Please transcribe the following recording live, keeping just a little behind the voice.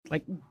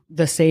like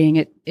the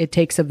saying, it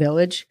takes a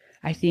village,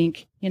 I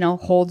think,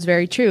 holds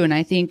very true. And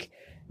I think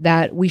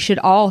that we should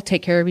all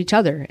take care of each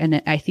other.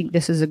 And I think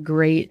this is a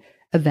great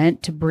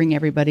event to bring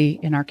everybody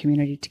in our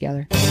community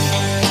together.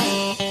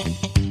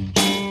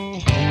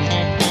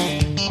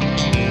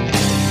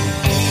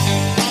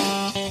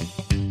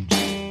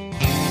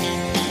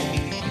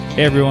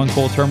 Hey everyone,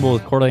 Cole Turnbull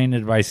with Coeur d'Alene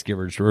Advice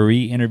Givers, where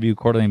we interview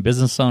Coeur d'Alene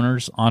business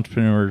owners,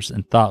 entrepreneurs,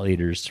 and thought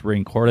leaders to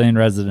bring Coeur d'Alene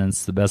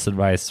residents the best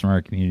advice from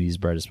our community's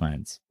brightest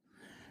minds.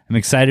 I'm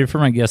excited for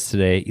my guest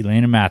today,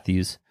 Elena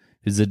Matthews,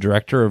 who's the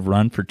director of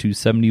Run for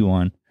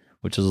 271,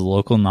 which is a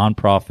local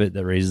nonprofit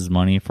that raises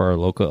money for our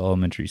local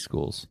elementary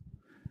schools.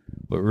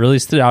 What really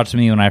stood out to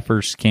me when I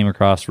first came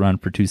across Run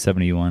for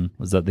 271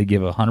 was that they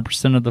give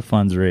 100% of the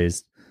funds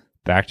raised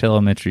back to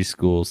elementary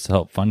schools to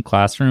help fund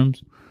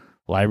classrooms,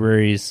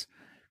 libraries,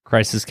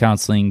 crisis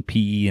counseling,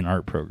 PE, and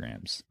art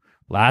programs.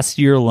 Last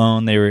year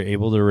alone, they were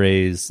able to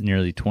raise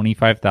nearly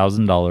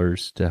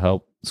 $25,000 to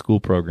help school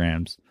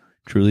programs,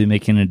 truly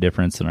making a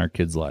difference in our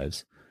kids'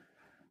 lives.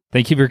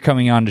 Thank you for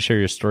coming on to share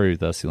your story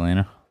with us,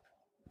 Elena.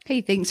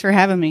 Hey, thanks for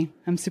having me.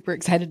 I'm super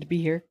excited to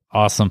be here.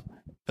 Awesome.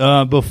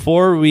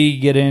 Before we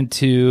get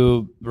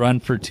into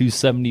Run for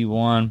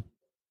 271,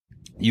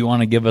 you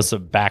want to give us a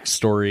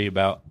backstory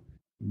about,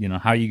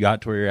 how you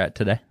got to where you're at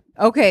today?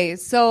 Okay,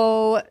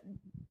 so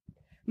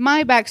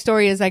my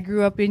backstory is I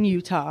grew up in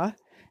Utah.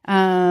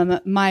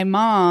 My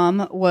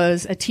mom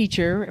was a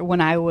teacher when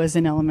I was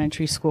in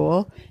elementary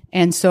school.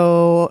 And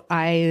so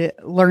I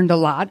learned a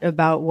lot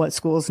about what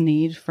schools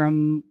need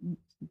from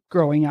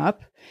growing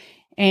up.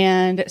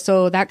 And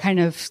so that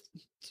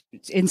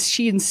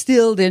she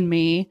instilled in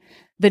me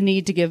the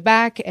need to give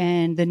back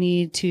and the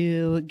need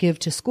to give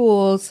to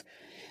schools.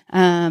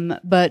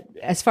 But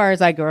as far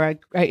as I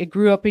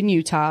grew up in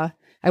Utah.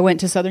 I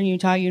went to Southern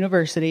Utah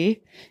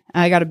University.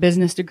 I got a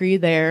business degree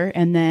there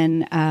and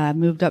then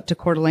moved up to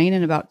Coeur d'Alene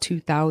in about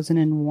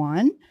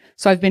 2001.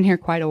 So I've been here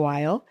quite a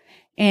while.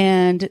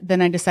 And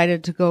then I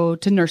decided to go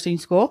to nursing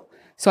school.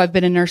 So I've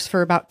been a nurse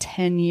for about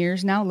 10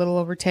 years now, a little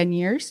over 10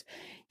 years.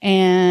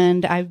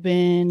 And I've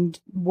been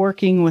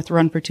working with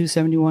Run for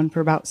 271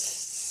 for about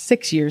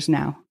 6 years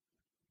now.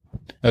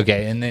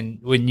 Okay. And then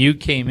when you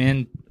came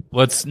in,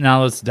 let's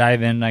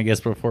dive in, I guess,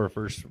 before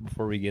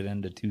we get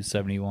into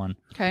 271.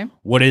 Okay.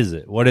 What is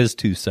it? What is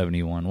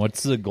 271?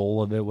 What's the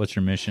goal of it? What's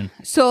your mission?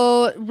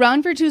 So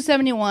Run for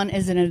 271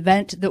 is an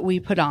event that we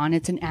put on.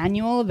 It's an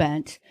annual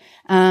event.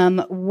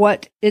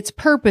 What its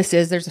purpose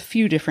is, there's a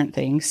few different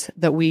things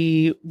that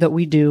we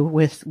do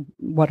with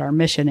what our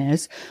mission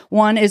is.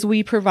 One is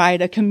we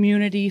provide a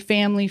community,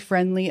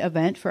 family-friendly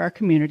event for our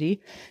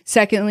community.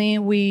 Secondly,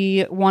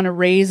 we want to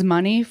raise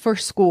money for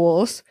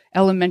schools,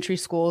 elementary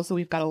schools. So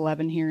we've got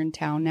 11 here in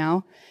town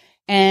now.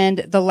 And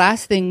the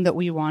last thing that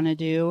we want to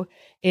do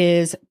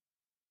is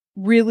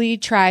really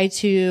try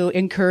to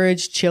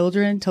encourage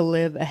children to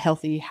live a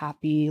healthy,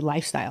 happy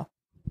lifestyle.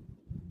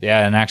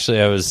 Yeah, and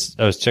actually I was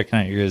checking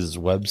out your guys'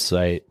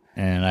 website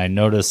and I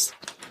noticed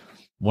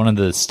one of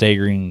the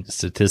staggering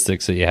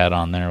statistics that you had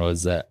on there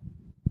was that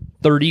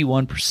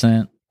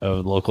 31%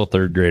 of local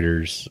third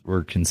graders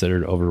were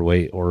considered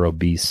overweight or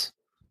obese.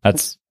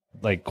 That's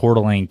like Coeur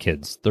d'Alene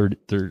kids,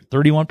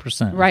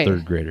 31% right. Of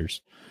third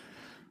graders.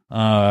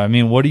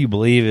 What do you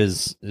believe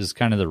is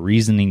kind of the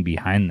reasoning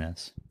behind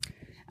this?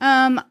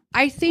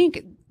 I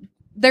think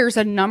there's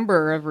a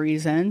number of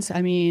reasons.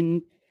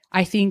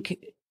 I think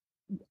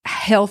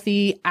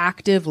healthy,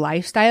 active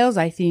lifestyles.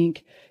 I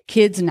think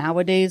kids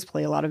nowadays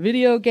play a lot of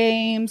video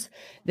games.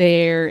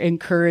 They're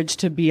encouraged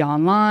to be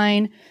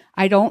online.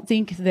 I don't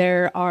think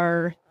there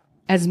are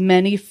as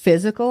many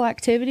physical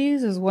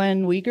activities as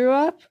when we grew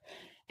up.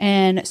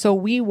 And so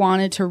we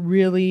wanted to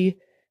really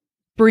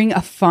bring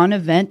a fun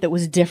event that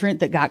was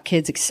different, that got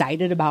kids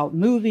excited about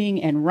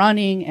moving and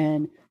running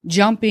and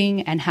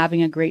jumping and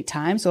having a great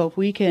time. So if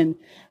we can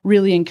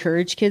really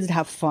encourage kids to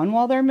have fun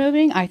while they're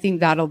moving, I think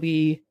that'll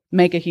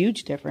make a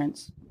huge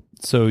difference.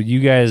 So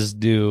you guys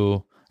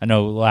do, I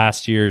know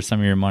last year some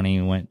of your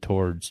money went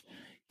towards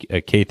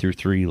K through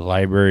 3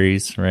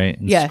 libraries, right?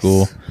 In yes.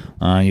 School.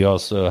 You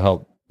also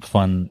help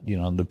fund,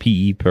 the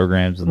PE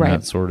programs and right.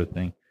 that sort of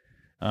thing.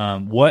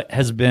 What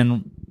has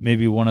been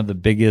maybe one of the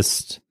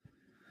biggest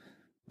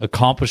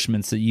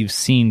accomplishments that you've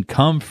seen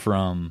come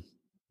from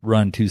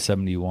Run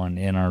 271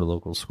 in our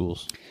local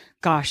schools?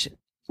 Gosh,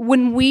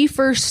 when we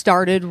first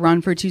started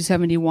Run for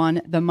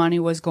 271, the money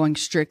was going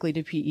strictly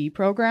to PE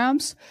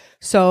programs.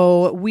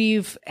 So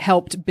we've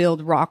helped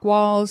build rock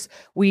walls.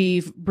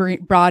 We've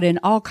brought in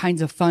all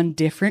kinds of fun,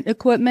 different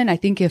equipment. I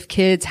think if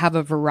kids have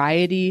a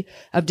variety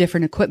of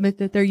different equipment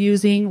that they're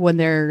using when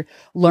they're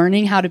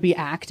learning how to be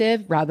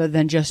active rather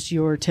than just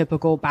your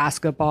typical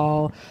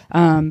basketball,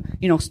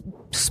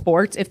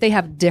 sports, if they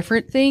have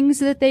different things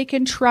that they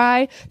can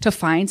try to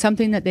find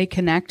something that they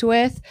connect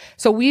with.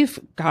 So we've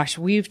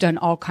done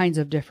all kinds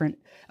of different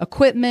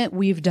equipment.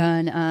 We've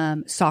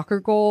done soccer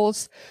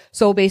goals.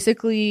 So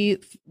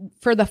basically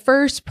for the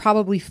first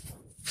probably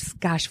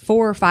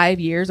 4 or 5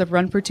 years of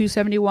Run for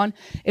 271,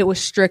 it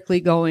was strictly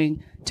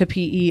going to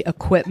PE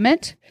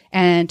equipment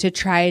and to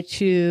try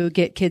to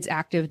get kids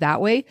active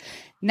that way.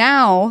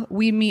 Now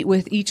we meet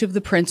with each of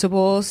the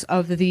principals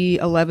of the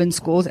 11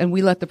 schools and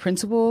we let the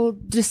principal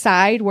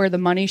decide where the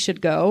money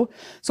should go.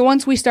 So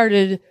once we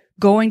started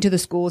going to the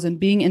schools and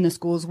being in the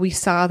schools, we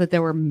saw that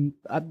there were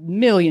a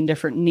million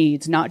different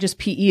needs, not just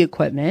PE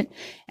equipment.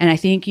 And I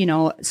think,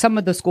 some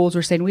of the schools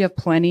were saying we have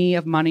plenty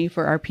of money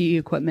for our PE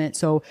equipment.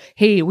 So,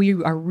 hey, we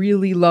are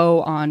really low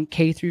on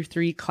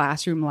K-3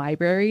 classroom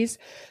libraries.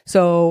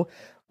 So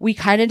we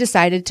kind of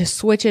decided to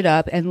switch it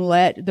up and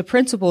let the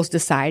principals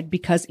decide,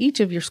 because each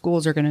of your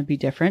schools are going to be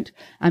different.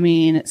 I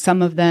mean,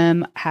 some of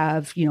them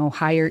have,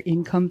 higher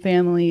income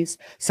families.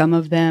 Some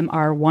of them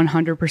are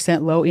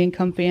 100% low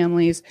income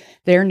families.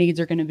 Their needs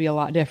are going to be a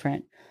lot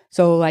different.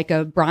 So like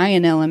a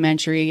Bryan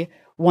Elementary,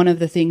 one of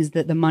the things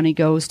that the money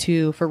goes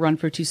to for Run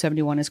for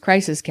 271 is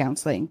crisis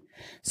counseling.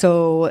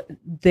 So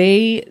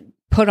they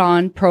put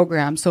on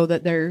programs so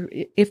that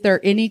if there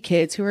are any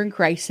kids who are in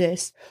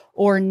crisis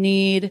or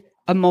need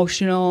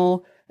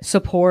emotional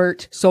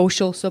support,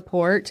 social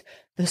support,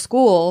 the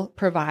school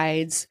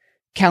provides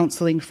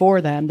counseling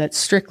for them that's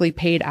strictly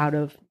paid out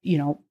of,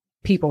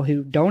 people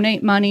who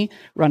donate money,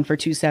 Run for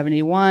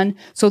 271.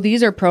 So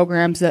these are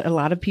programs that a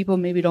lot of people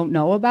maybe don't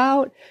know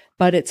about,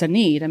 but it's a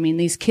need. I mean,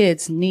 these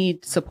kids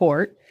need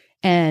support.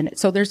 And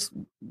so there's,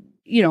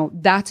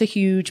 that's a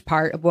huge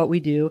part of what we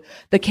do.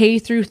 The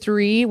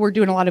K-3, we're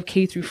doing a lot of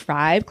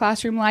K-5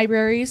 classroom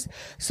libraries.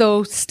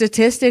 So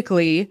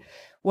statistically,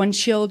 when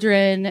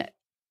children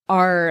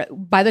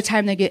by the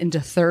time they get into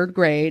third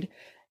grade,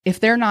 if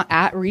they're not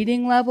at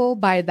reading level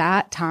by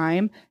that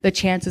time, the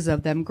chances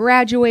of them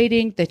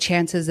graduating, the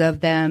chances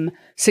of them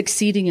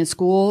succeeding in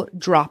school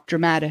drop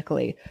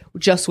dramatically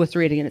just with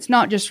reading. And it's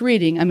not just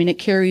reading. I mean, it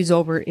carries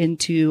over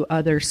into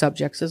other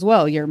subjects as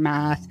well, your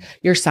math,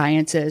 your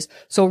sciences.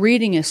 So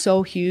reading is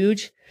so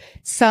huge.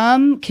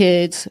 Some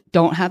kids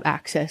don't have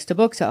access to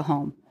books at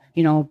home.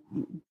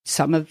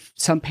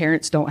 Some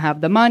parents don't have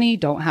the money,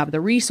 don't have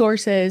the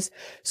resources.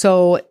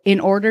 So in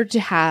order to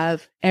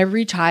have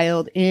every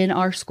child in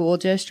our school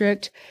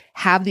district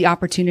have the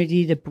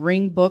opportunity to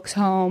bring books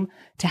home,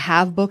 to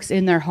have books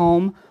in their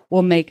home,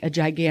 will make a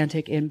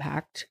gigantic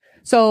impact.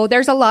 So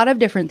there's a lot of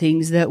different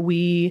things that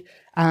we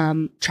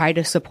try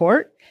to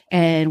support,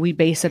 and we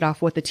base it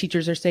off what the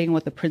teachers are saying,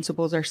 what the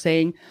principals are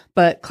saying.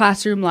 But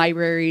classroom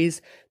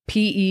libraries,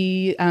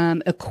 PE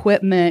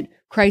equipment,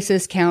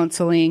 crisis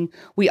counseling.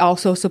 We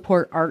also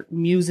support art,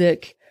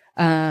 music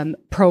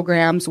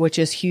programs, which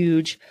is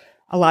huge.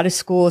 A lot of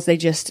schools,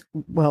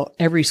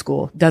 every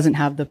school doesn't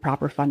have the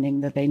proper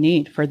funding that they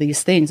need for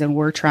these things. And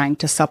we're trying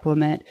to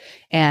supplement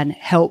and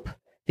help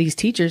these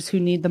teachers who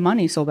need the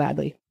money so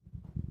badly.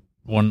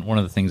 One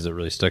of the things that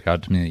really stuck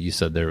out to me that you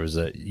said there was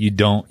that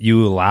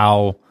you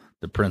allow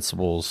the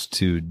principals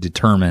to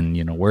determine,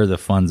 where the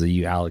funds that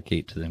you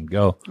allocate to them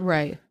go.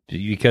 Right.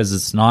 Because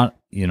it's not,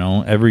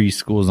 every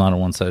school is not a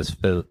one size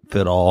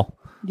fit all.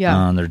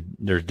 Yeah.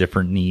 There's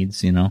different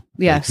needs, Yes.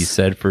 like you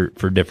said,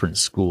 for different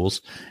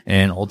schools.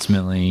 And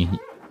ultimately,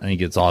 I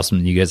think it's awesome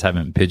that you guys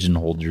haven't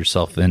pigeonholed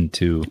yourself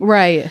into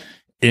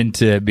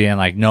being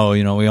like, no,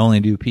 we only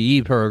do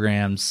PE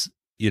programs,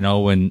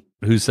 when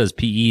who says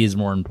PE is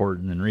more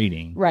important than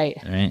reading? Right.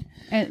 Right.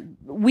 And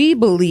we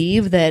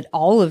believe that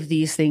all of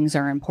these things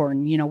are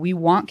important. We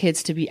want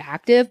kids to be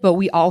active, but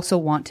we also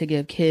want to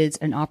give kids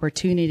an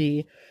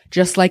opportunity,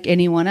 just like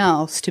anyone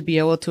else, to be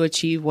able to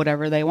achieve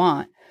whatever they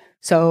want.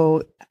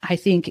 So I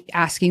think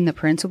asking the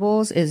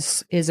principals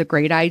is a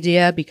great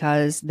idea,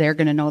 because they're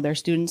going to know their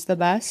students the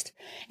best.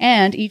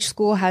 And each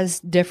school has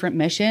different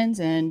missions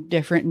and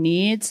different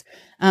needs.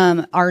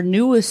 Our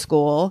newest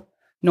school,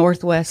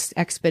 Northwest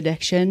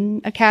Expedition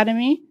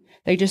Academy,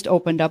 they just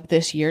opened up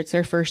this year. It's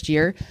their first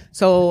year.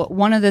 So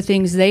one of the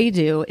things they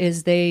do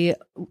is they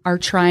are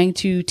trying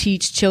to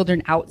teach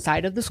children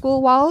outside of the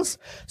school walls.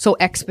 So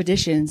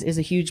expeditions is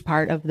a huge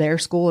part of their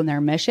school and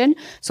their mission.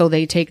 So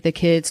they take the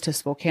kids to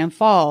Spokane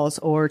Falls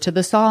or to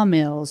the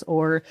sawmills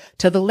or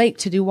to the lake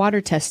to do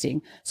water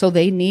testing. So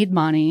they need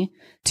money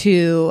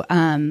to,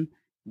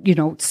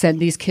 send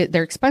these kids.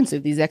 They're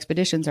expensive. These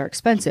expeditions are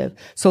expensive.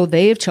 So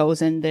they've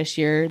chosen this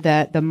year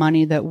that the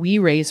money that we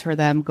raise for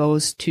them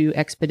goes to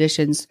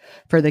expeditions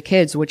for the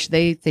kids, which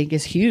they think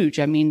is huge.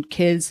 I mean,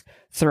 kids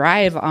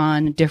thrive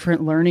on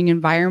different learning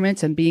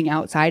environments and being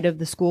outside of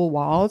the school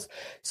walls.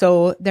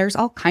 So there's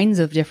all kinds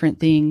of different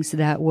things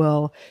that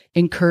will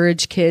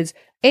encourage kids,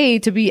 A,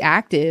 to be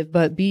active,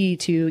 but B,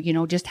 to,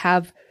 just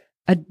have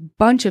a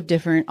bunch of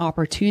different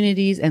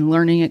opportunities and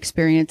learning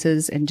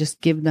experiences and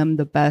just give them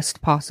the best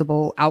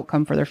possible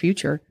outcome for their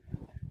future.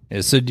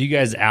 Yeah, so do you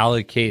guys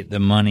allocate the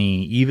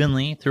money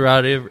evenly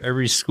throughout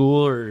every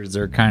school, or is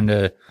there kind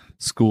of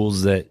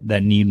schools that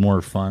need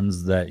more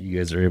funds that you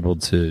guys are able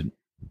to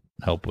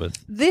help with?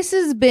 This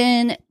has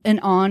been an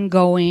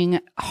ongoing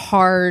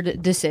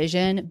hard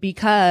decision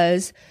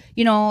because,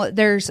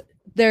 there's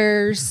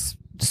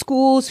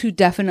schools who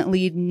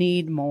definitely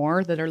need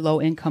more that are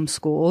low income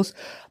schools,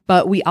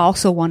 but we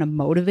also want to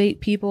motivate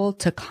people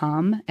to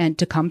come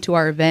to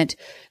our event,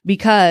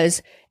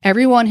 because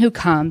everyone who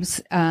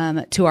comes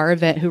to our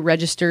event who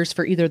registers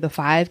for either the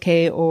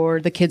 5K or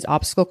the kids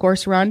obstacle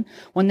course run,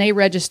 when they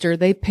register,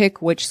 they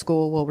pick which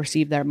school will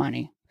receive their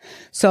money.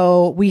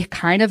 So we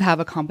kind of have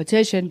a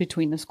competition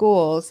between the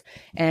schools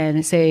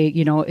and say,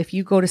 you know, if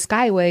you go to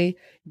Skyway,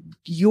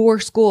 your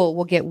school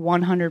will get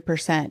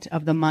 100%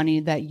 of the money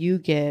that you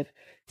give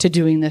to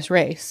doing this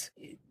race.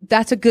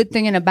 That's a good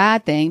thing and a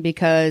bad thing,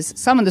 because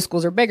some of the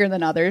schools are bigger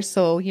than others.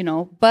 So, you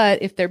know,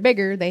 but if they're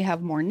bigger, they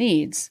have more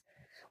needs.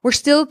 We're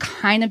still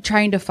kind of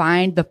trying to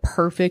find the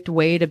perfect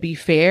way to be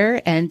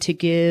fair and to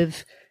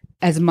give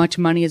as much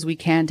money as we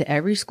can to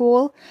every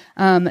school.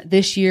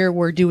 This year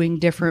we're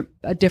doing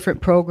a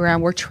different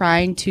program. We're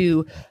trying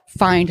to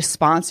find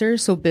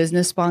sponsors. So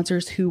business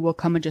sponsors who will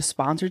come and just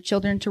sponsor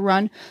children to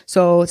run.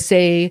 So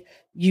say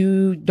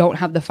you don't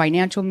have the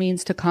financial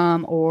means to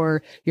come,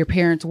 or your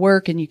parents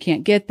work and you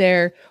can't get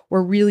there.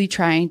 We're really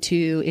trying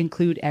to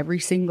include every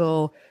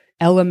single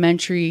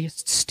elementary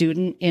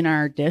student in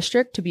our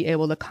district to be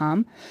able to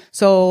come.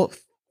 So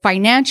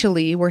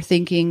financially, we're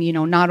thinking, you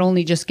know, not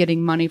only just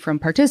getting money from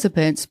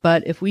participants,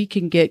 but if we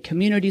can get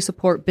community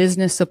support,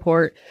 business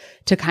support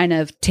to kind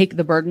of take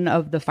the burden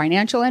of the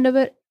financial end of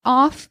it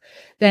off,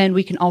 then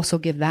we can also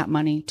give that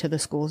money to the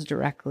schools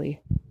directly.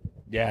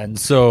 Yeah, and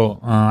so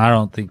I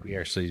don't think we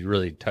actually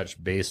really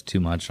touched base too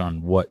much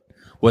on what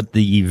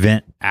the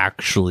event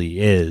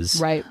actually is.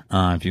 Right.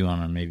 If you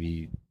want to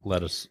maybe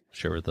let us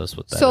share with us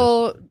what that is.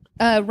 So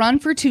Run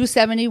for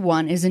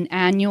 271 is an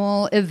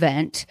annual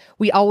event.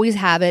 We always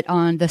have it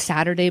on the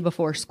Saturday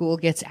before school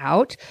gets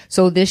out.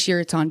 So this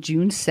year it's on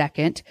June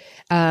 2nd.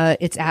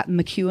 It's at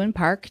McEwen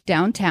Park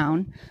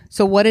downtown.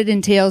 So what it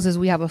entails is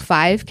we have a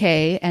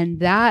 5K, and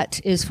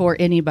that is for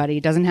anybody.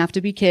 It doesn't have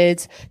to be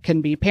kids,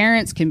 can be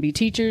parents, can be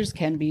teachers,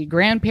 can be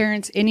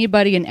grandparents.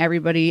 Anybody and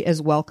everybody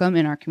is welcome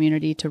in our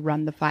community to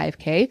run the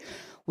 5K.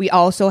 We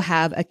also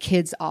have a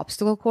kids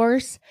obstacle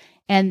course,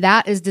 and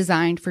that is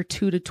designed for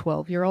 2 to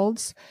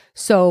 12-year-olds.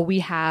 So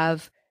we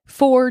have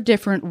 4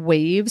 different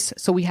waves.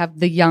 So we have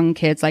the young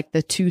kids, like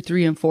the 2,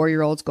 3, and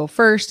 4-year-olds go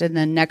first. And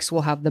then next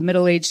we'll have the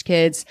middle-aged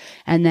kids.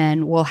 And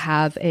then we'll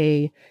have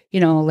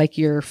like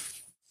your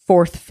 4th,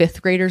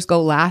 5th graders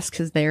go last,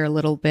 because they're a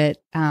little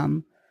bit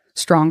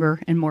stronger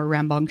and more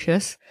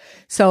rambunctious.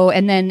 So,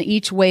 and then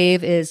each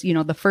wave is,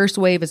 the first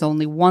wave is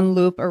only 1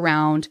 loop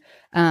around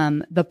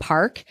the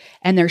park,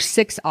 and there's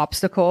 6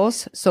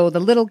 obstacles. So the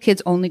little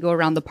kids only go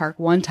around the park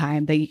 1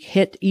 time. They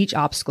hit each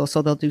obstacle.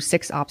 So they'll do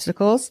 6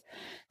 obstacles.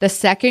 The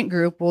second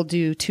group will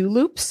do 2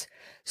 loops.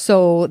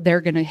 So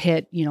they're going to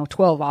hit,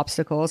 12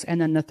 obstacles.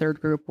 And then the third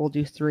group will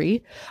do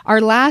 3.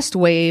 Our last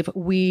wave,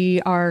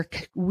 we are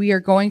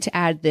going to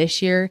add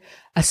this year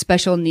a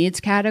special needs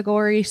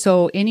category.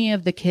 So any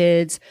of the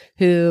kids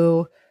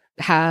who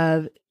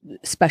have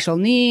special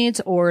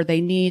needs, or they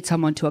need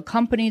someone to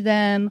accompany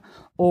them,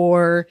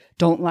 or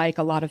don't like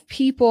a lot of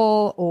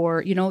people,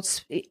 or,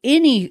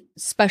 any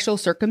special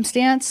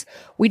circumstance,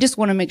 we just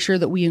want to make sure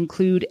that we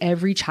include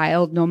every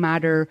child, no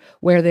matter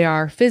where they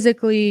are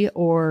physically,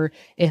 or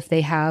if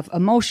they have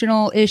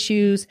emotional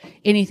issues,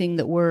 anything,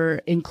 that we're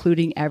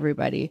including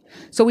everybody.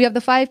 So we have the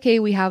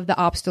 5K, we have the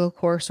obstacle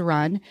course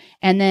run.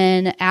 And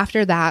then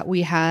after that,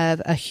 we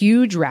have a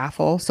huge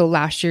raffle. So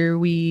last year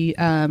we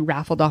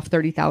raffled off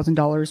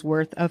 $30,000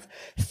 worth of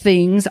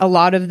things, a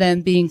lot of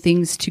them being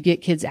things to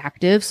get kids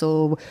active.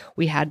 So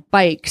we had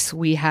bikes,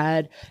 we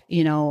had,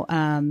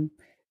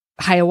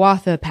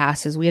 Hiawatha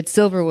passes, we had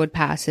Silverwood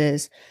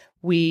passes.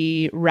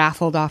 We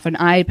raffled off an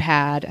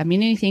iPad. I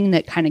mean, anything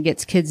that kind of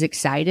gets kids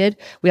excited.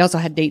 We also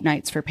had date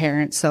nights for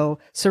parents. So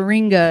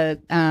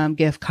Syringa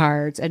gift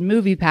cards and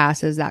movie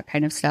passes, that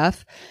kind of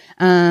stuff.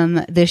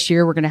 This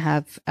year we're going to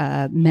have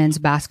men's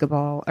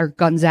basketball, or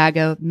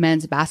Gonzaga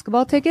men's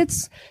basketball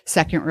tickets,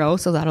 2nd row.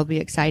 So that'll be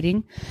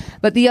exciting.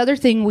 But the other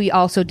thing we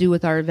also do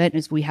with our event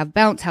is we have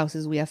bounce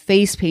houses, we have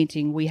face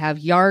painting, we have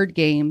yard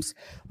games,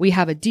 we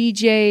have a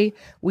DJ,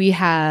 we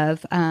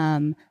have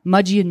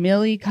Mudgy and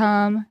Millie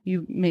come.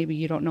 Maybe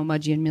you don't know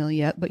Mudgy and Millie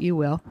yet, but you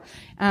will.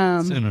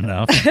 Soon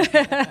enough.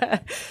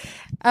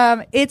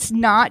 It's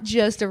not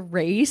just a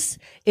race.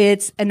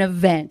 It's an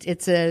event.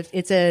 It's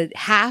a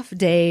half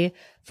day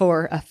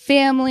for a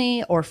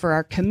family or for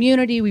our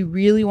community. We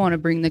really want to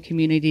bring the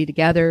community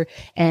together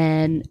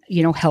and,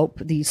 help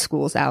these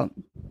schools out.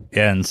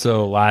 Yeah. And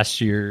so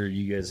last year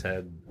you guys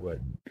had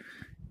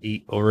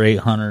over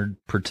 800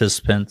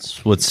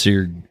 participants. What's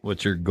your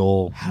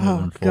goal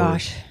moving forward?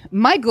 Gosh,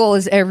 my goal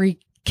is every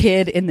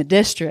kid in the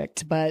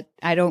district, but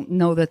I don't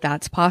know that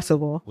that's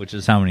possible. Which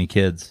is how many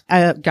kids?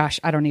 Gosh,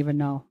 I don't even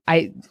know.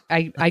 I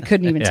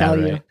couldn't even tell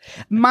you.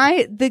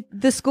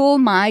 The school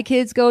my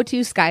kids go to,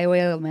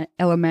 Skyway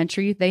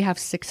Elementary, they have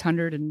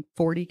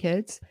 640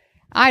 kids.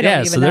 I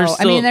don't even know.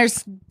 I mean,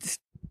 there's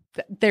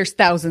there's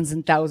thousands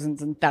and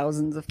thousands and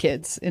thousands of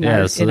kids in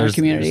our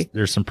community.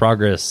 There's some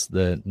progress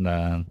that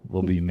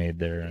will be made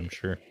there, I'm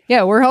sure.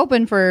 Yeah, we're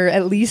hoping for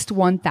at least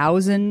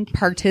 1,000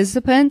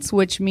 participants,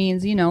 which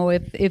means, you know,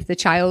 if the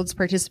child's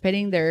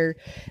participating, their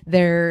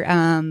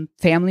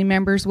family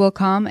members will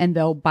come and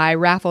they'll buy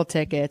raffle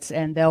tickets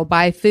and they'll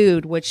buy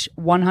food, which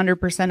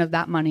 100% of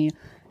that money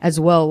as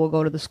well will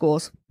go to the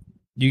schools.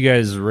 You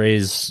guys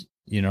raise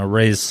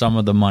some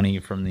of the money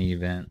from the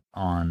event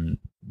on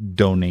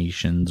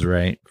donations,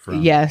 right?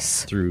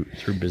 Yes. Through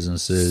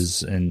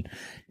businesses. And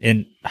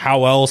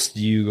how else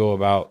do you go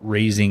about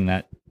raising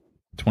that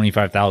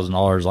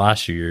 $25,000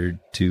 last year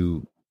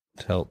to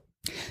help?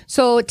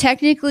 So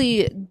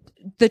technically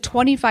the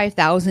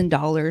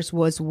 $25,000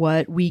 was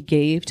what we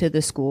gave to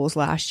the schools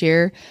last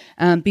year.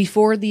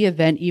 Before the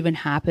event even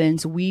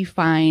happens, we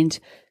find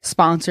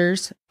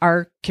sponsors.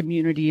 Our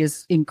community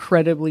is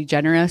incredibly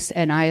generous,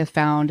 and I have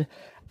found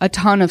a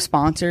ton of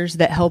sponsors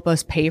that help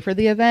us pay for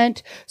the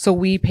event. So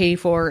we pay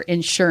for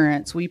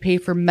insurance. We pay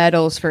for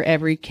medals for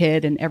every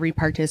kid and every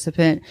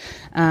participant.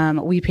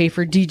 We pay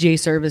for DJ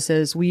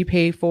services. We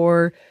pay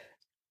for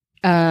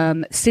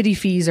city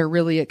fees are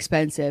really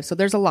expensive. So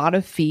there's a lot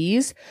of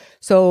fees.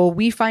 So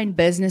we find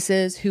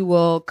businesses who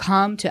will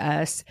come to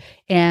us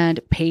and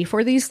pay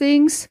for these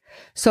things.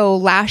 So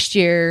last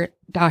year,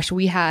 gosh,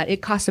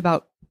 it cost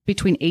about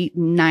between $8,000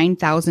 and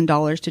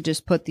 $9,000 to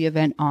just put the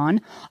event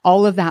on.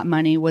 All of that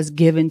money was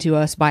given to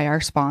us by our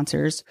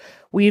sponsors.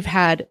 We've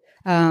had,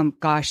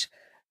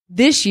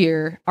 this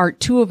year,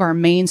 two of our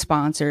main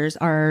sponsors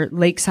are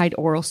Lakeside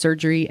Oral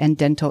Surgery and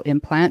Dental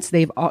Implants.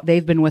 They've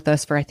been with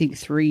us for, I think,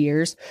 3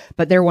 years,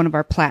 but they're one of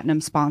our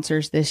platinum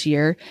sponsors this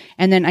year.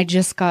 And then I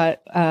just got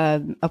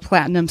a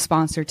platinum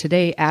sponsor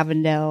today,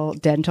 Avondale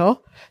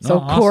Dental. So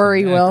awesome.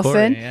 Corey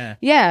Wilson. Corey,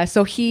 yeah.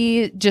 So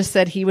he just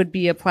said he would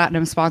be a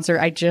platinum sponsor.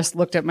 I just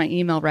looked at my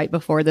email right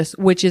before this,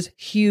 which is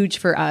huge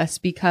for us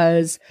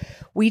because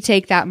we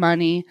take that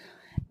money.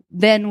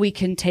 Then we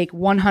can take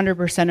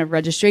 100% of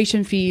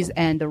registration fees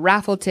and the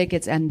raffle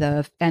tickets and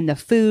the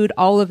food,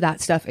 all of that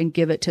stuff, and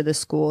give it to the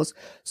schools.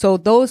 So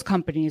those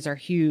companies are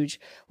huge.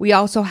 We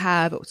also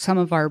have some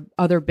of our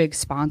other big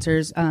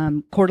sponsors,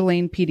 Coeur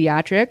d'Alene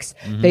Pediatrics.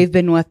 Mm-hmm. They've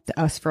been with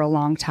us for a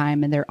long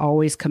time and they're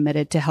always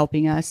committed to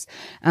helping us.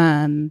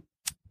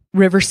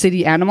 River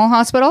City Animal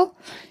Hospital.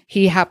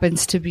 He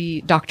happens to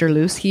be Dr.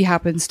 Luce. He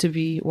happens to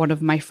be one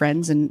of my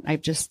friends, and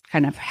I've just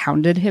kind of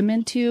hounded him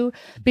into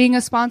being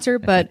a sponsor.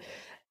 But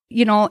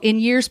you know, in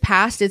years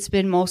past, it's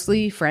been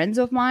mostly friends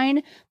of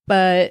mine,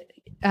 but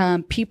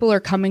people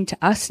are coming to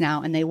us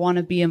now and they want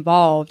to be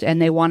involved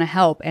and they want to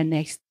help. And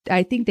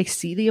I think they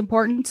see the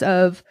importance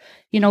of,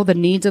 you know, the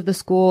needs of the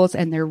schools,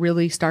 and they're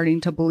really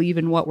starting to believe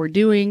in what we're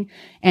doing.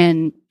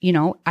 And, you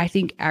know, I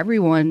think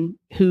everyone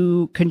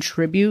who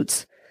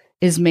contributes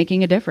is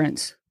making a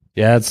difference.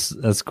 Yeah,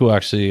 that's cool.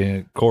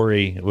 Actually,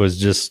 Corey was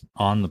just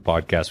on the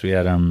podcast. We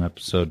had him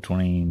episode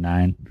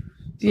 29.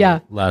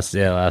 So last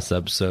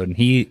episode, and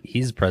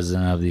he's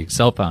president of the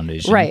Excel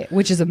Foundation, right?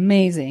 Which is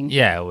amazing.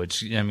 Yeah,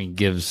 which I mean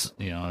gives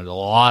a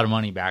lot of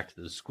money back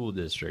to the school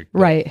district,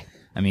 right?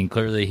 I mean,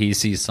 clearly he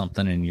sees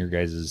something in your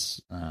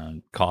guys'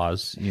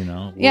 cause,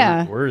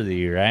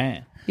 worthy,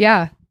 right?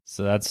 Yeah.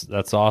 So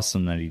that's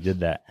awesome that he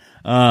did that.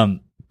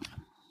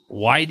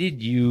 Why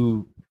did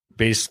you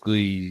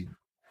basically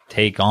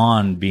take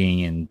on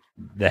being in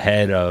the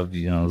head of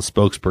the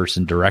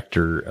spokesperson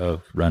director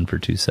of Run for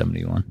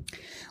 271?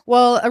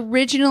 Well,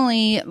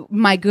 originally,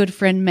 my good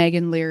friend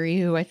Megan Leary,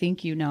 who I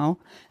think you know,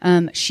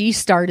 she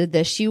started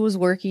this. She was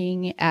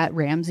working at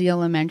Ramsey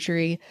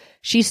Elementary.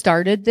 She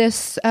started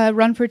this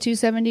Run for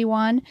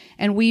 271,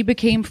 and we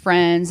became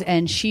friends.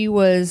 And she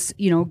was,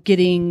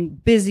 getting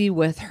busy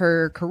with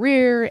her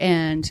career,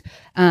 and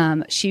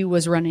she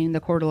was running the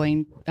Coeur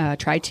d'Alene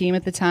Tri-Team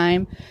at the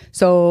time.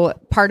 So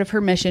part of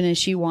her mission is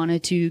she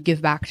wanted to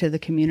give back to the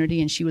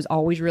community, and she was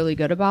always really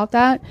good about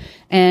that.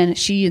 And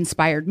she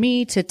inspired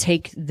me to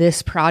take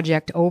this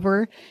project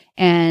over.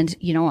 And,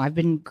 I've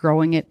been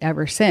growing it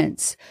ever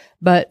since.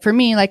 But for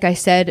me, like I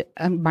said,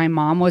 my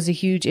mom was a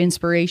huge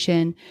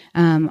inspiration.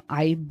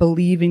 I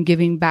believe in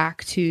giving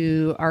back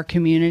to our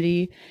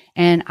community.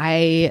 And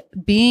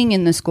being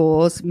in the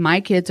schools,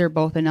 my kids are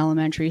both in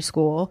elementary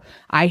school.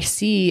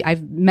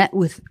 I've met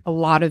with a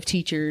lot of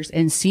teachers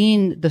and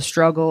seen the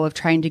struggle of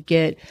trying to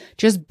get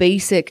just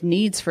basic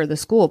needs for the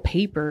school,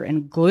 paper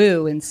and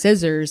glue and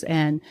scissors,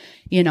 and,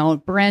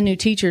 brand new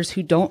teachers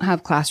who don't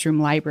have classroom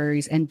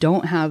libraries and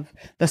don't have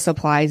the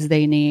supplies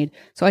they need.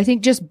 So I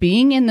think just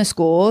being in the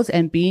schools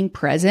and being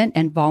present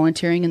and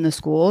volunteering in the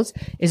schools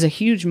is a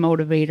huge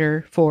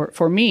motivator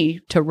for me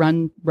to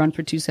run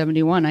for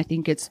 271. I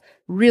think it's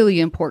really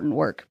important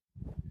work.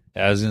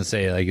 I was gonna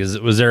say, like,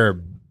 was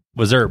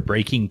there a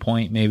breaking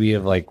point maybe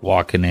of like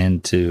walking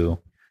into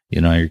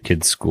your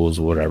kids' schools,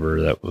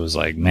 whatever, that was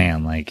like,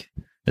 man, like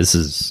this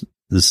is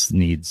this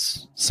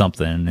needs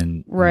something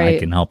and Right. I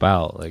can help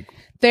out. Like,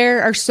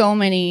 there are so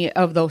many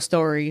of those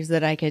stories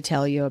that I could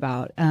tell you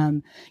about.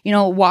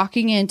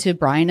 Walking into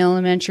Bryan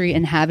Elementary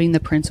and having the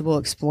principal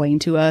explain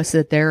to us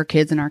that there are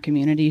kids in our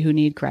community who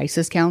need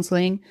crisis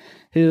counseling,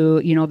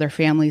 who, their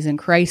family's in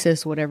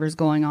crisis, whatever's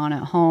going on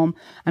at home.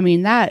 I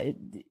mean,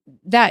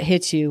 that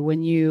hits you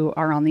when you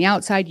are on the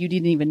outside. You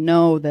didn't even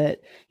know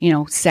that,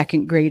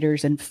 second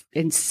graders and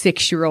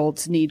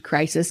 6-year-olds need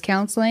crisis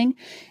counseling.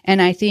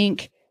 And I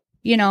think,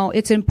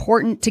 it's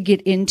important to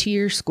get into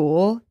your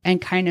school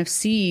and kind of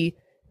see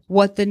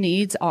what the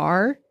needs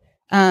are.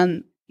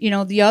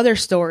 The other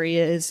story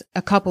is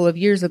a couple of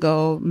years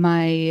ago,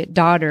 my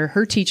daughter,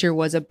 her teacher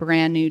was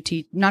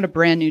not a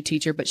brand new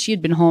teacher, but she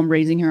had been home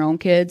raising her own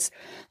kids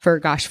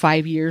for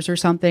 5 years or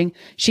something.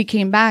 She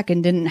came back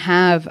and didn't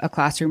have a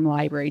classroom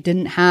library,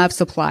 didn't have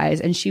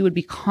supplies. And she would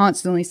be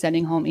constantly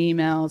sending home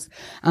emails.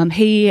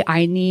 Hey,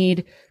 I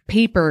need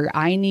paper.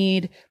 I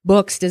need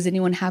books. Does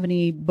anyone have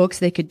any books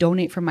they could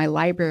donate from my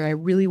library? I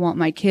really want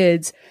my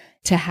kids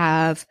to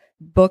have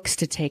books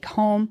to take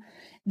home.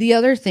 The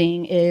other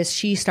thing is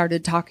she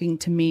started talking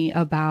to me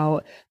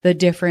about the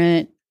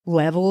different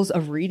levels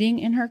of reading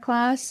in her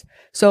class.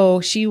 So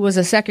she was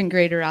a second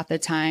grader at the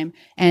time,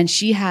 and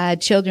she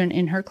had children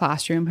in her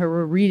classroom who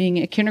were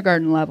reading at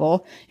kindergarten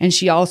level. And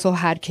she also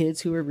had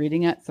kids who were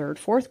reading at 3rd,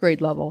 4th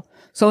grade level.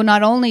 So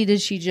not only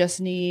did she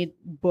just need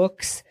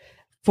books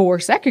for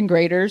second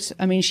graders,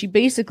 I mean, she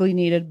basically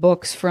needed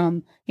books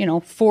from,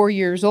 4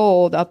 years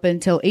old up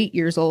until 8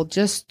 years old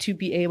just to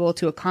be able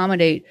to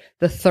accommodate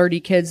the 30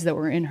 kids that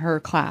were in her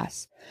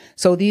class.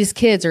 So these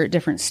kids are at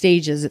different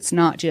stages. It's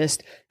not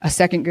just a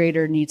second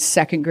grader needs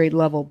second grade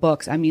level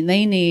books. I mean,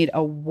 they need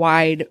a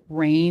wide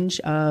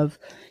range of,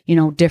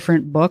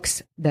 different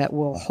books that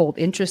will hold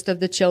interest of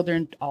the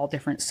children, all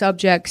different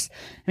subjects.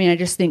 I mean, I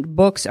just think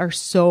books are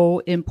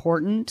so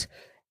important,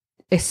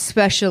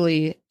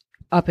 especially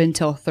up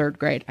until 3rd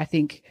grade. I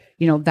think,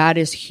 that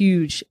is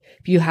huge.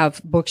 If you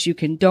have books you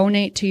can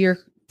donate to your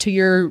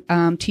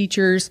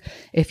teachers,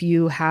 if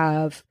you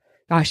have,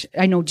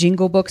 I know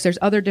Jingle Books, there's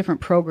other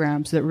different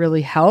programs that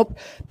really help,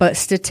 but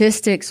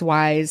statistics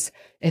wise,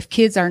 if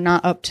kids are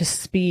not up to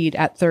speed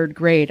at 3rd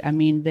grade, I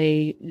mean,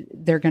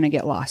 they're going to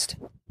get lost.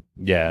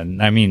 Yeah.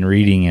 I mean,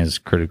 reading is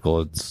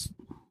critical. It's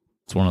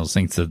one of those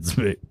things that's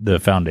the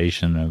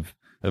foundation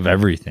of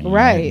everything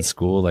right in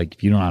school. Like,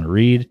 if you don't know how to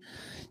read,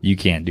 you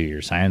can't do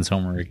your science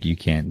homework. You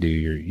can't do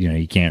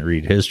you can't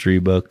read history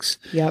books.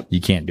 Yep.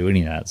 You can't do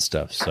any of that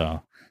stuff.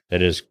 So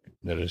that is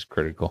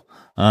critical.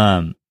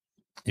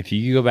 If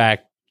you go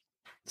back,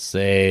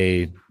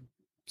 say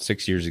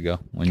 6 years ago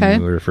when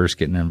you were first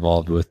getting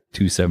involved with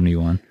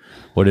 271,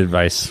 what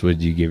advice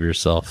would you give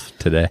yourself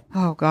today?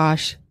 Oh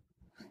gosh.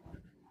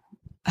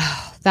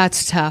 Oh,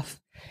 that's tough.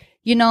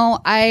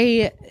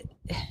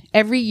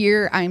 Every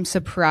year I'm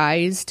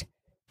surprised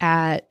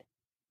at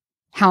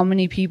how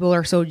many people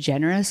are so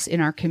generous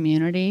in our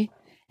community.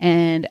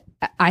 And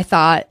I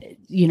thought,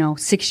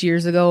 6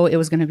 years ago, it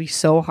was going to be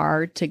so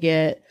hard to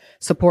get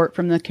support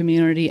from the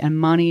community and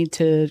money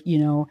to,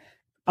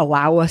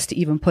 allow us to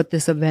even put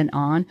this event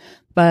on.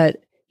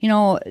 But,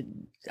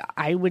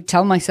 I would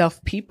tell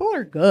myself, people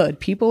are good.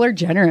 People are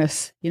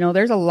generous.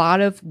 There's a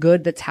lot of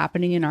good that's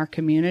happening in our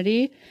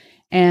community.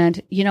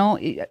 And,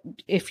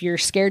 if you're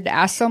scared to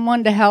ask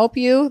someone to help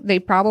you, they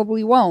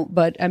probably won't.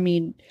 But I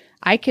mean,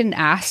 I can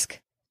ask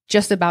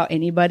just about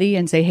anybody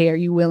and say, hey, are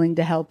you willing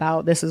to help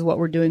out? This is what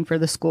we're doing for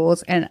the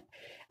schools. And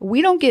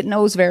we don't get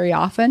no's very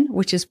often,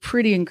 which is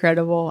pretty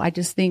incredible. I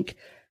just think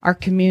our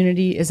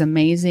community is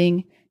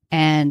amazing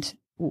and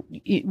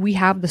we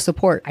have the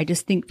support. I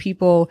just think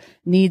people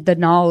need the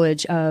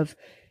knowledge of,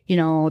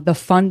 the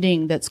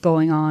funding that's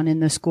going on in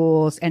the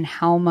schools and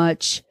how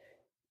much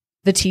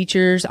the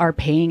teachers are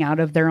paying out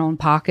of their own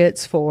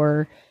pockets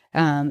for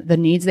the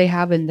needs they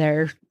have in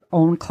their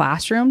own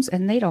classrooms.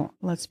 And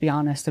let's be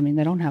honest, I mean,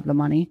 they don't have the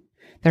money.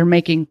 They're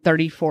making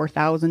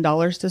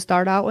 $34,000 to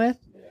start out with.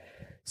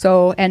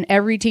 So, and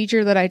every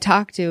teacher that I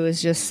talk to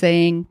is just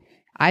saying,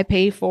 I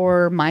pay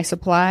for my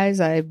supplies.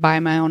 I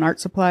buy my own art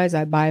supplies.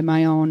 I buy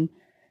my own,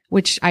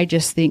 which I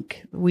just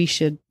think we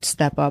should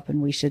step up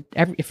and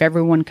if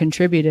everyone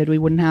contributed, we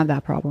wouldn't have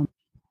that problem.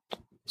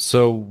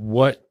 So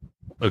what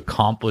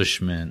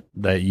accomplishment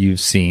that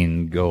you've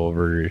seen go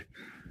over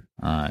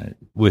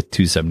with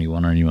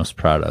 271 are you most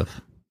proud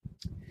of?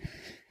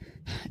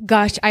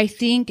 Gosh, I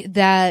think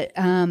that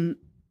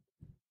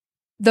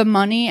the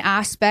money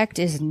aspect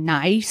is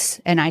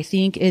nice, and I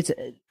think it's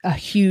a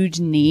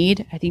huge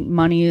need. I think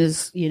money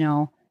is,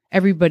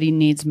 everybody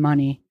needs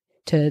money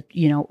to,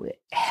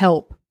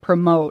 help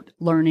promote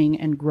learning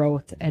and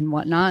growth and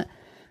whatnot.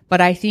 But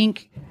I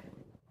think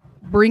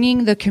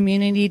bringing the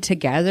community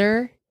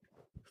together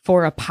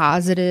for a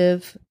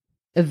positive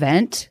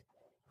event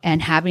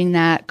and having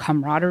that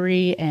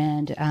camaraderie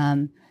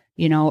and,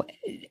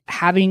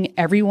 having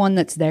everyone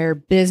that's there,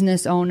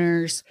 business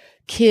owners,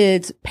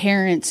 kids,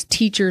 parents,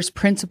 teachers,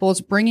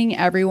 principals, bringing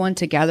everyone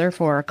together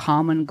for a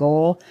common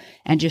goal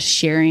and just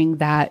sharing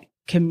that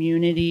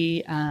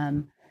community,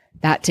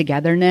 that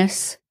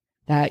togetherness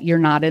that you're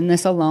not in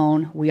this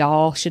alone. We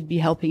all should be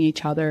helping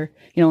each other.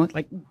 You know,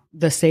 like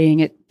the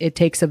saying, it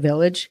takes a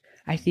village,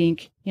 I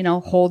think, you know,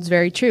 holds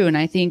very true. And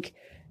I think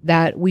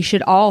that we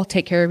should all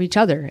take care of each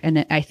other.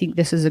 And I think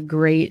this is a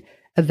great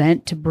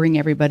event to bring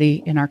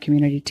everybody in our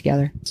community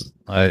together.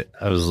 I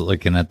was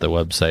looking at the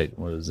website.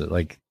 What is it,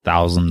 like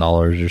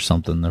 $1,000 or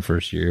something the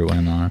first year it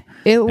went on?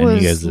 It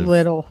was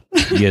little.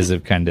 You guys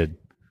have kind of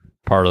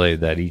parlayed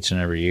that each and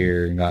every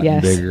year and gotten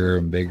Yes. bigger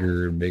and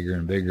bigger and bigger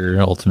and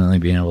bigger, ultimately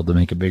being able to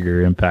make a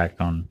bigger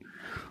impact on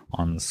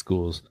the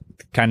schools.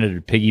 Kind of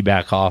to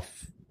piggyback off,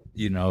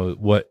 you know,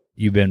 what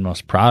you've been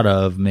most proud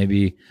of,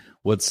 maybe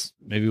what's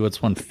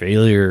one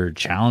failure or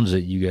challenge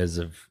that you guys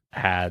have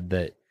had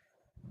that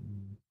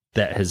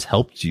has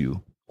helped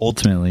you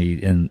ultimately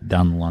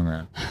down the long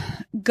run?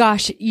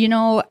 Gosh, you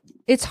know,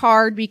 it's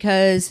hard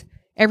because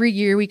every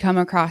year we come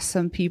across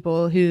some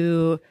people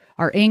who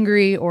are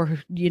angry, or,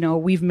 you know,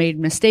 we've made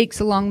mistakes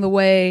along the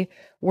way.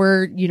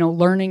 We're, you know,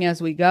 learning as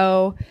we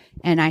go.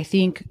 And I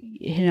think,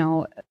 you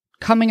know,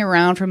 coming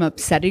around from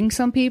upsetting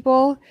some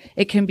people,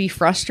 it can be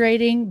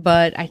frustrating,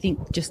 but I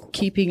think just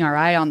keeping our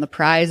eye on the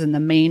prize and the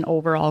main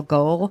overall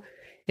goal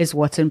is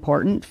what's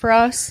important for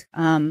us.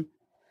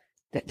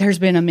 There's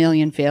been a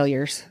million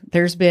failures.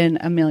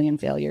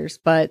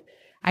 But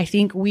I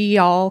think we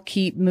all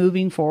keep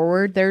moving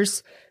forward.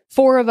 There's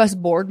 4 of us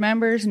board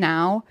members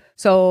now.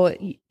 So,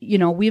 you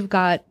know, we've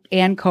got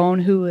Ann Cohn,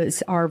 who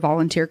is our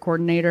volunteer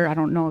coordinator. I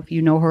don't know if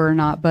you know her or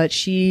not, but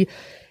she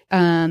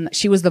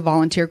was the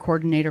volunteer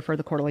coordinator for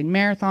the Coeur d'Alene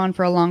Marathon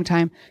for a long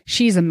time.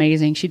 She's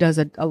amazing. She does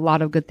a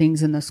lot of good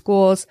things in the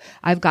schools.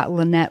 I've got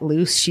Lynette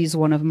Luce. She's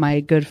one of my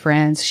good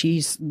friends.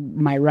 She's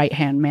my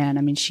right-hand man.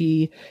 I mean,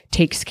 she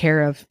takes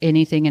care of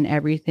anything and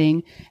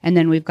everything. And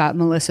then we've got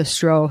Melissa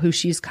Stroh, who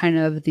she's kind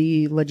of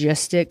the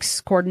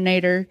logistics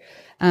coordinator.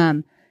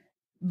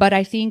 But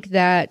I think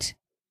that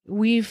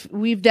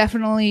we've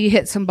definitely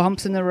hit some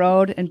bumps in the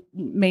road and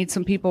made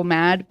some people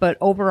mad. But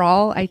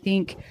overall, I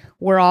think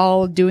we're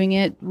all doing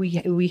it.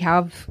 We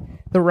have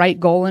the right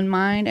goal in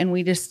mind, and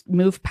we just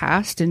move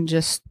past and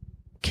just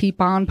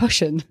keep on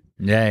pushing.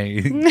 Yeah,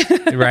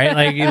 right.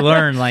 Like you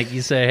learn, like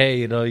you say, hey,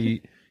 you know,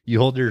 you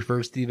hold your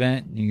first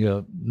event and you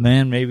go,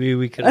 man, maybe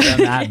we could have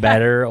done that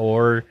better,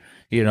 or,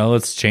 you know,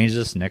 let's change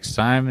this next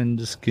time and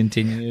just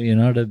continue, you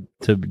know,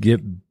 to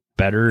get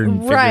better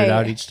and figure it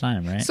out each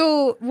time, right?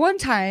 So one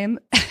time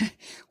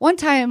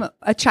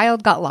a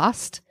child got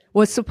lost,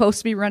 was supposed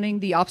to be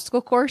running the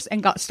obstacle course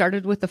and got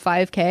started with the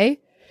 5K.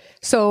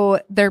 So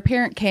their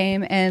parent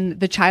came and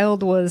the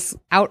child was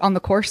out on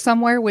the course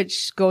somewhere,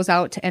 which goes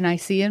out to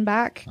NIC and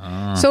back.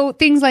 So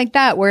things like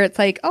that, where it's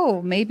like,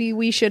 oh, maybe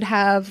we should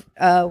have,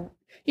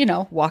 you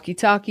know,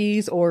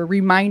 walkie-talkies or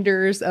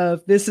reminders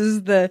of this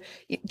is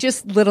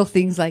just little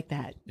things like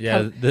that.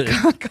 Yeah.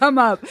 Come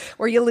up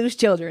where you lose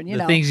children, you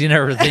know. Things you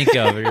never think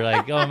of. You're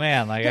like, oh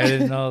man, like I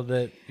didn't know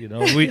that, you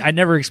know, I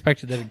never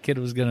expected that a kid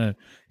was going to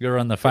go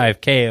run the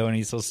 5K when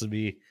he's supposed to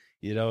be,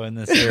 you know, in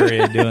this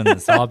area doing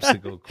this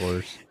obstacle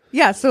course.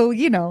 Yeah. So,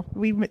 you know,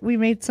 we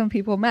made some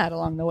people mad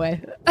along the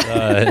way.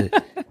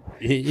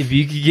 If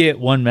you could get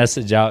one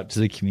message out to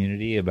the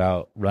community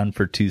about Run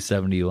for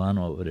 271,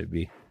 what would it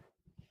be?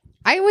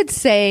 I would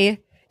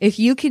say if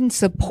you can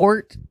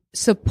support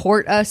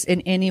us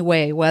in any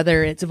way,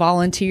 whether it's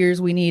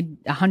volunteers, we need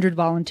 100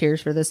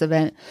 volunteers for this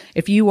event.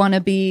 If you want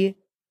to be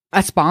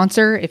a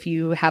sponsor, if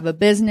you have a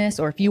business,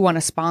 or if you want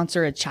to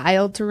sponsor a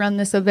child to run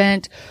this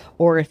event,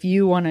 or if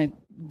you want to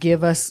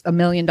give us $1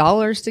 million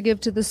to give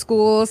to the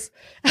schools.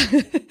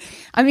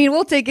 I mean,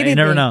 we'll take anything.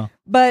 You never know.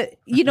 But,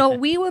 you know,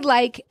 we would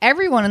like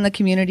everyone in the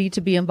community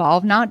to be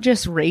involved, not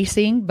just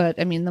racing, but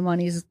I mean, the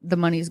money's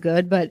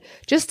good, but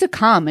just to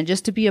come and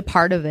just to be a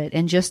part of it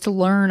and just to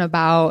learn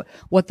about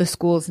what the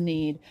schools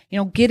need. You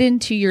know, get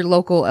into your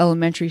local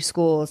elementary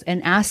schools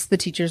and ask the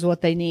teachers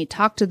what they need,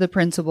 talk to the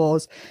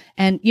principals,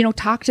 and, you know,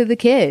 talk to the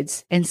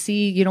kids and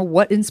see, you know,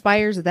 what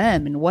inspires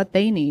them and what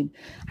they need.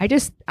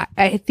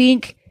 I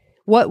think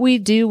what we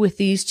do with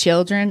these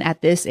children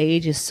at this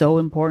age is so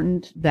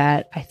important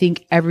that I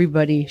think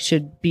everybody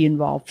should be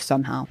involved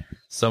somehow.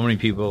 So many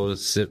people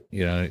sit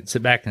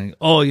back and think,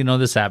 oh, you know,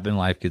 this happened,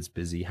 life gets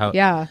busy.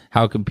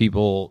 How can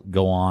people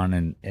go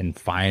on and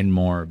find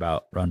more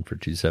about Run for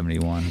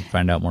 271,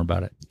 find out more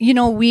about it? You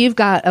know, we've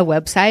got a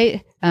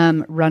website,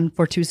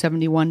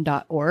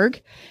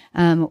 runfor271.org.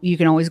 You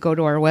can always go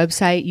to our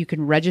website. You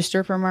can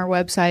register from our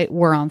website.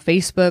 We're on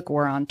Facebook.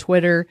 We're on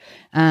Twitter.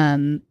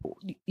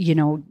 You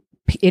know,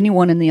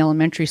 anyone in the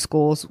elementary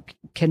schools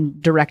can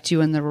direct you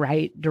in the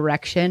right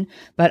direction,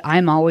 but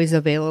I'm always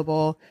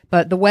available.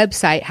 But the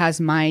website has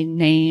my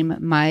name,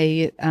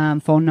 my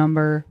phone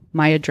number,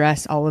 my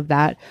address, all of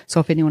that.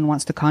 So if anyone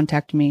wants to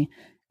contact me,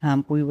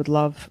 we would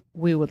love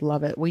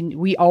it.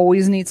 We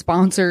always need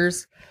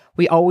sponsors.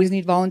 We always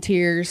need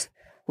volunteers.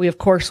 We of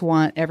course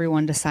want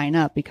everyone to sign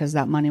up because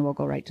that money will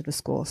go right to the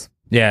schools.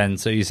 Yeah, and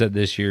so you said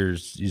you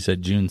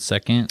said June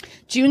 2nd?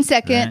 June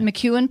 2nd, right.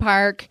 McEwen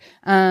Park.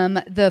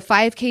 The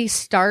 5K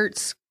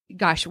starts,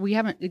 gosh, we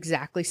haven't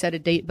exactly set a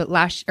date, but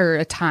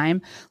a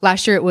time.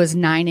 Last year it was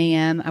 9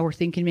 a.m. We're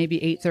thinking maybe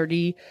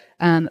 8:30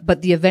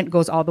 But the event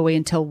goes all the way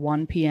until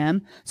 1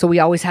 p.m. So we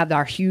always have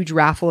our huge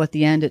raffle at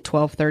the end at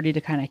 12:30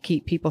 to kind of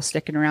keep people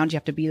sticking around. You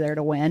have to be there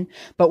to win.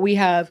 But we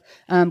have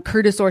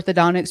Curtis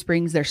Orthodontics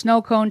brings their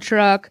snow cone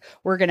truck.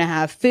 We're going to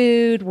have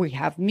food. We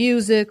have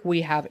music.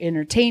 We have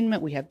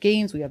entertainment. We have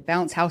games. We have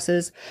bounce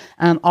houses.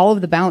 All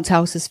of the bounce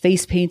houses,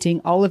 face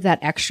painting, all of that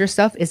extra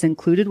stuff is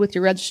included with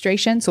your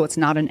registration. So it's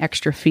not an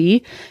extra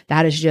fee.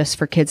 That is just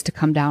for kids to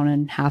come down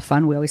and have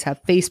fun. We always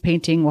have face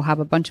painting. We'll have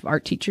a bunch of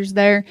art teachers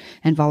there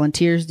and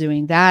volunteers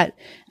doing that.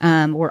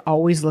 We're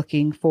always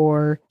looking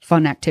for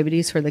fun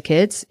activities for the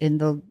kids in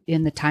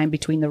the time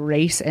between the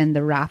race and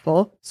the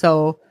raffle.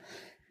 So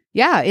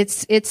yeah,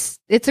 it's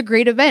a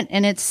great event,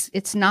 and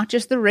it's not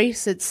just the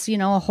race. It's,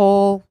 a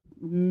whole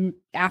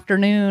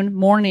afternoon,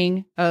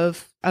 morning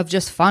of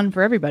just fun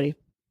for everybody.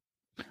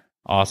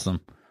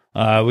 Awesome.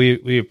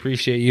 We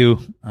appreciate you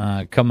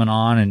coming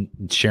on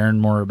and sharing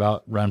more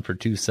about Run for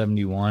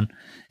 271.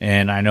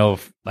 And I know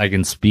if I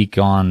can speak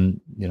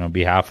on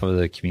behalf of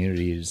the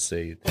community to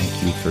say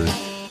thank you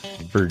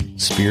for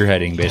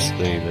spearheading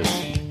basically this.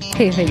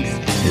 Hey, thanks.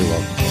 You're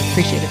welcome.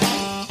 Appreciate it.